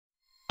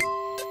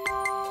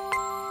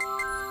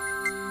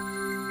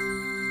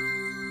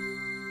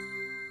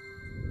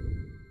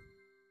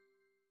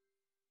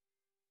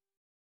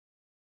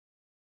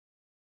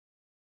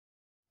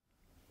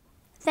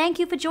Thank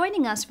you for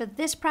joining us for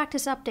this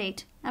practice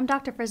update. I'm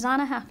Dr.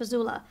 Farzanna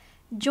Haffizulla.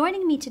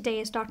 Joining me today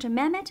is Dr.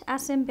 Mehmet,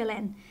 Asim,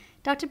 Bilen.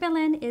 Dr.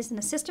 Bilen is an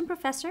assistant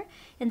professor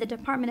in the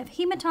Department of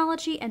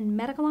Hematology and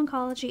Medical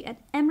Oncology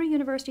at Emory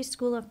University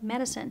School of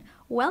Medicine.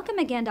 Welcome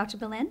again, Dr.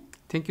 Bilen.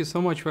 Thank you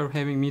so much for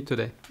having me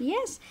today.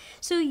 Yes.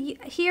 So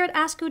here at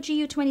ASCO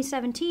GU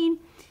 2017,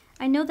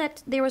 I know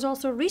that there was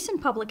also a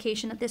recent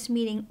publication at this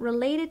meeting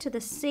related to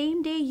the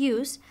same-day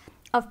use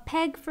of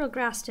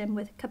pegfilgrastim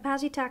with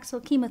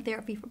cabazitaxel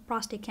chemotherapy for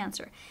prostate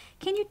cancer.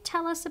 Can you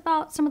tell us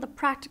about some of the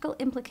practical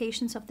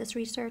implications of this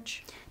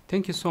research?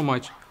 Thank you so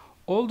much.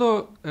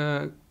 Although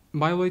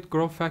myeloid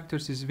growth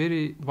factors is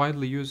very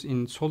widely used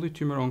in solid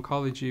tumor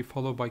oncology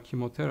followed by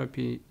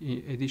chemotherapy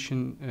in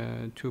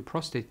addition to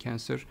prostate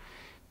cancer,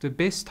 the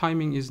best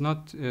timing is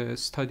not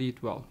studied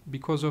well.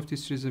 Because of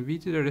this reason, we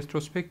did a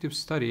retrospective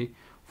study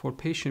for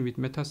patients with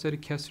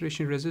metastatic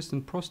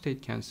castration-resistant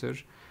prostate cancer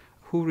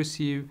who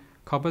receive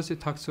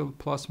cabazitaxel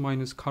plus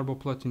minus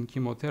carboplatin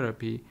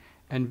chemotherapy,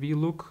 and we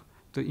look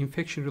the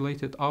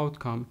infection-related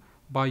outcome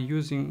by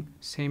using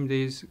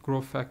same-day's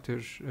growth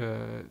factors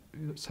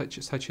such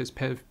as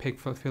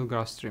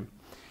pegfilgrastim.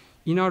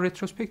 In our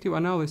retrospective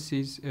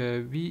analysis,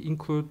 we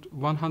include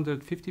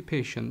 150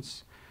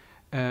 patients,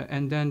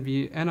 and then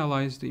we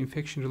analyze the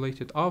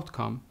infection-related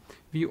outcome.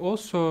 We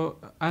also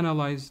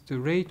analyze the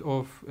rate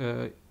of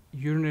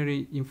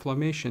urinary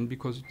inflammation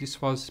because this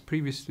was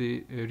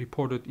previously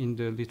reported in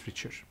the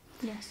literature.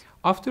 Yes.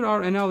 After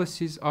our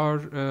analysis, our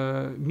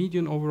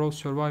median overall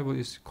survival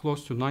is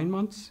close to 9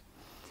 months.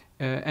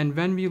 And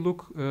when we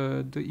look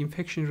the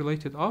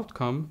infection-related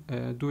outcome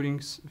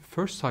during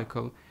first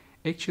cycle,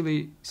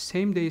 actually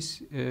same-day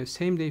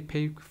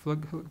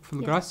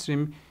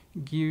pegfilgrastim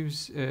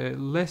gives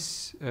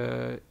less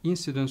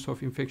incidence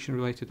of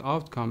infection-related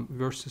outcome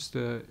versus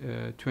the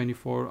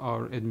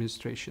 24-hour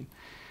administration.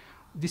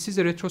 This is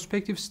a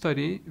retrospective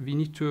study. We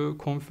need to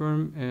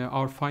confirm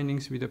our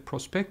findings with a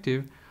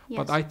prospective. Yes.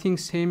 But I think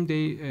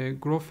same-day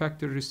growth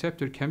factor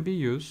receptor can be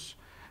used,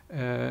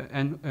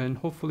 and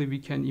hopefully we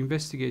can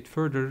investigate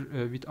further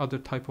with other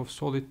type of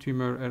solid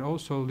tumor and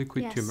also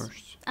liquid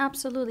tumors.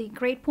 Absolutely.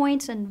 Great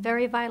points and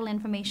very vital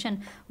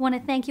information. I want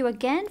to thank you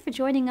again for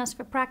joining us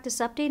for Practice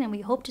Update, and we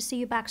hope to see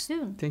you back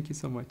soon. Thank you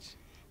so much.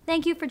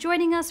 Thank you for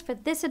joining us for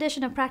this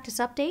edition of Practice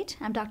Update.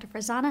 I'm Dr.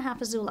 Farzanna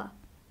Haffizulla.